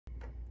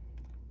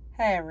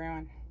Hey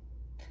everyone.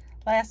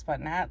 Last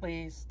but not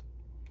least,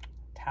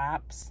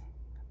 Topps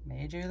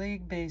Major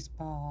League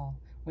Baseball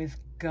with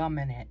gum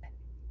in it.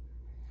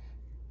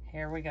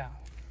 Here we go.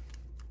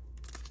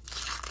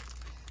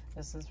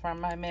 This is from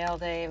my mail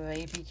day of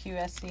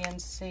ABQ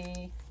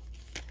SCNC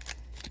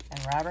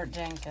and Robert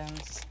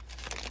Jenkins.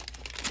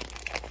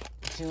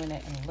 Doing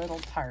it in little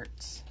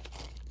tarts.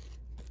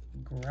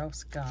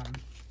 Gross gum.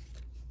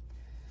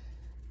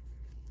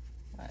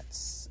 Let's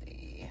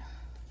see.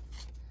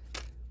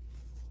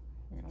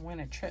 We're gonna win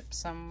a trip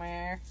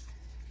somewhere.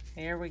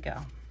 Here we go.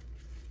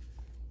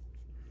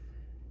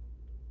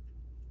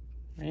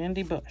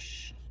 Randy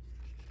Bush,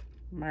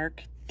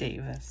 Mark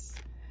Davis,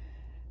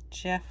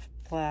 Jeff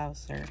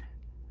Blauser,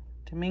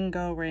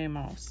 Domingo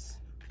Ramos,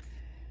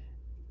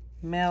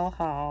 Mel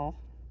Hall,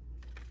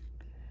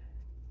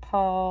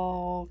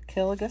 Paul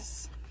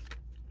Kilgus,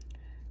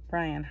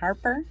 Brian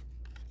Harper,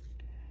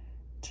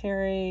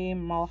 Terry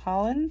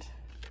Mulholland,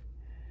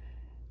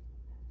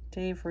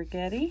 Dave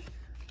Righetti,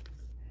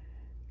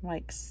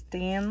 Mike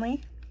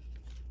Stanley,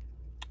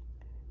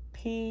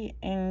 P.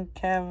 and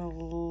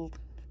Cavaglia,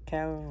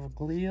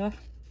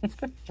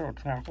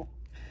 don't know,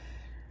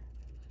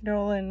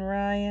 Nolan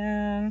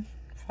Ryan,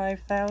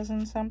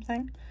 5,000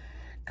 something,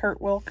 Kurt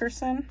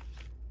Wilkerson,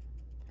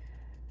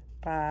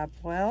 Bob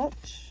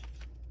Welch,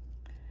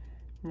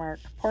 Mark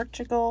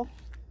Portugal,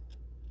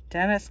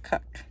 Dennis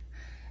Cook.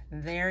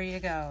 There you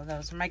go.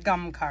 Those are my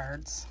gum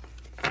cards.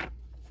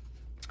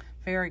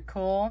 Very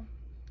cool.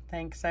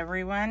 Thanks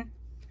everyone.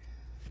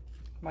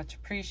 Much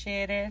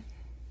appreciated.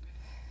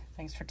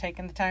 Thanks for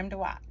taking the time to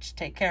watch.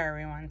 Take care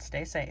everyone.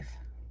 Stay safe.